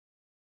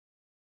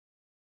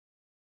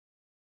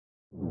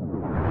This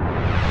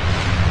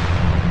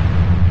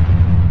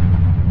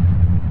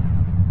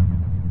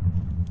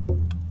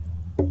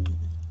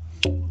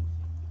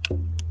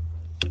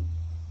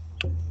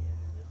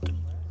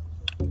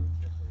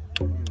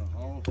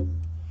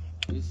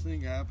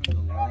thing happened a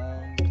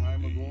long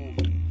time ago.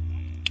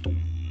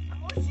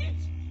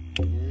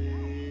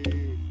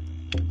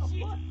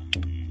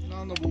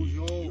 Nana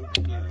Bujo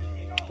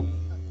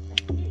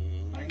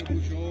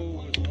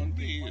was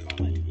hunting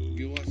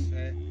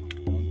USA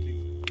hunting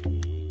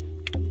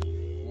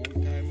long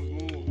time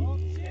ago.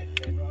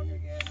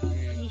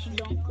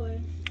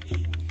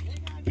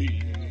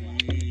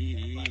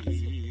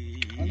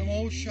 And the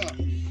most shots.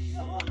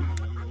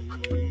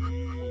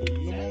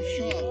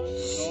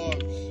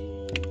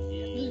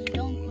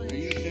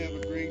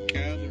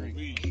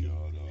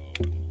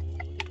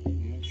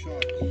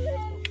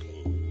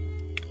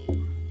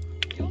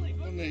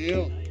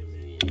 Hill.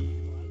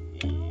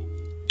 They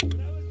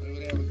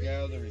would have a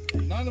gathering.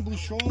 Nana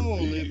Bujo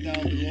lived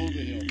down below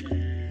the hill.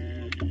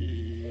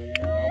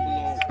 Down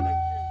below.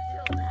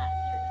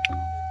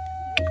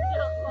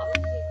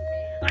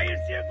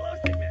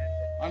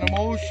 On the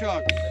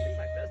Moshocks.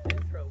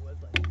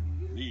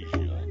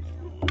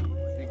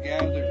 They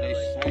gathered, they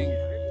sang,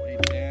 they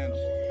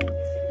danced.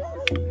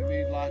 They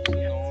made lots of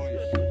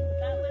noise.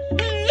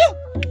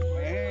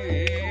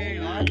 Hey,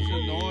 lots of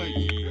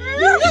noise.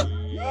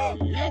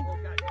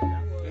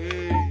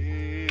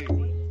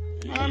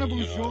 Nana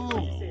Bujo,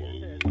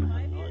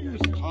 he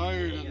was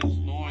tired of this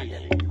noise,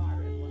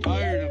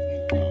 tired of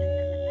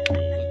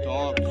the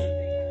dogs,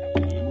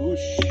 the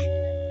moosh,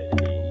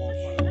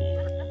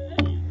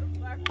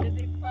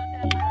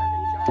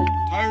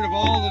 tired of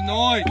all the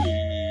noise.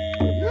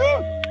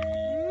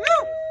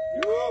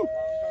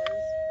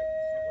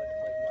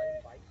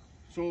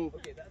 So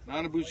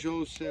Nana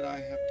Bujo said,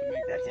 I have to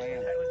make a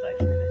plan.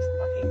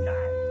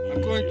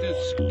 I'm going to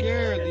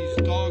scare these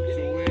dogs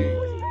away.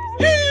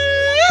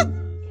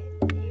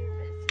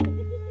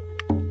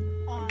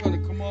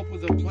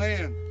 With a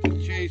plan to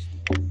chase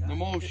the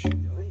mosh.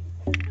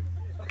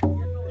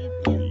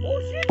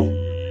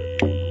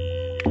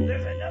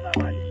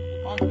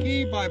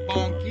 Bonky by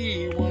Bonky,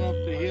 he went up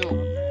the hill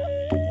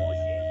to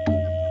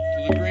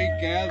the great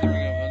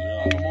gathering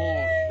on the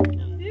mosh.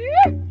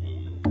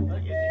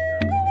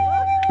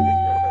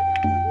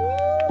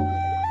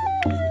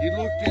 He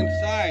looked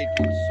inside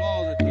and saw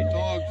that the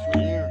dogs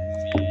were there.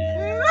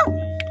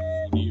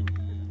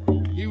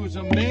 He was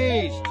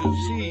amazed to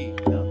see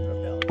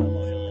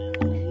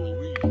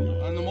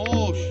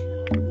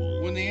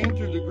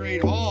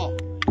hall.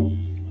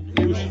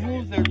 They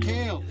removed their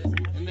tails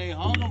and they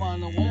hung them on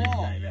the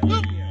wall.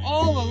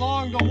 All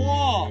along the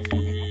wall.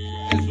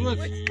 It's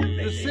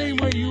the same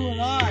way you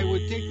and I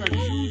would take our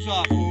shoes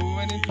off when we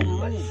went into the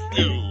room.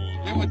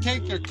 They would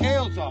take their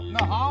tails off,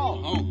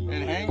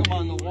 and hang them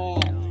on the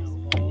wall.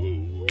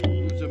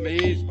 He was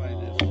amazed by this.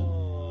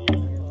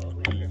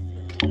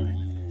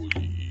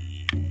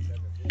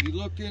 He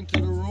looked into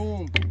the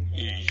room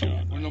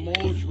when the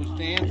mosh was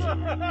dancing,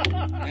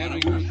 having a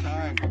good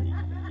time.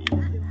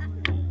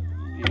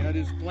 He had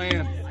his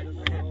plan.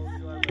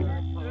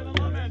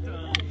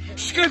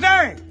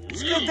 Skaday!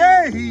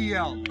 Skaday! He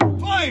yelled.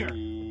 Fire!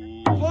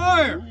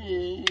 Fire!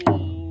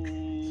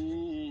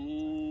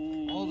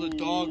 All the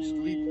dogs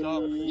leaped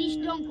up.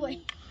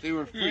 They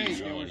were afraid.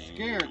 They were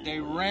scared. They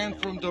ran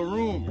from the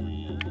room.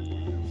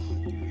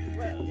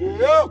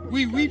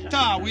 We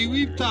weepta,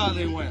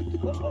 they went.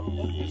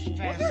 As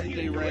fast as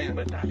they ran.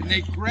 And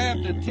they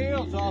grabbed the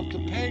tails off the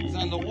pegs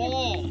on the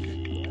wall.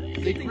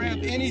 They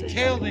grabbed any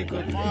tail they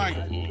could find.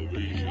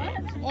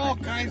 All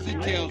kinds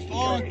of tails,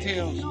 long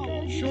tails,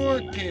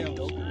 short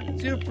tails,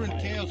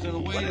 different tails, and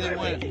away they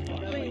went.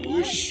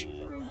 Whoosh.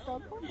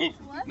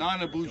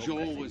 Nana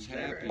Bujo was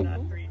happy.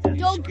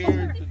 He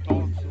scared the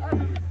dogs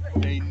away.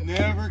 They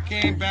never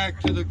came back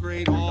to the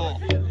Great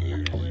Hall.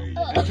 And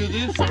to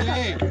this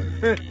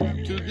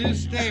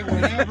day,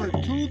 whenever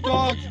two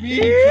dogs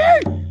meet each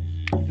other,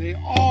 they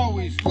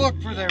always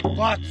look for their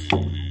butts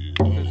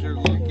because they're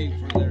looking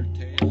for their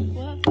tails.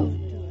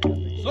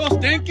 So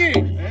stinky!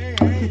 Hey.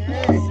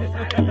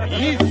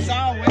 He's so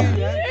weird.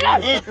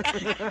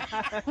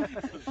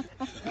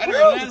 I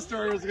know that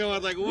story was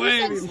going like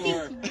way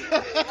before.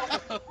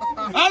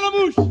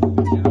 Alamush! You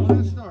know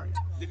that story?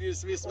 Did you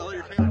smell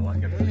your tail?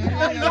 Yeah.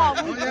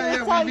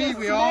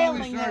 We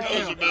always start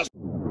tail.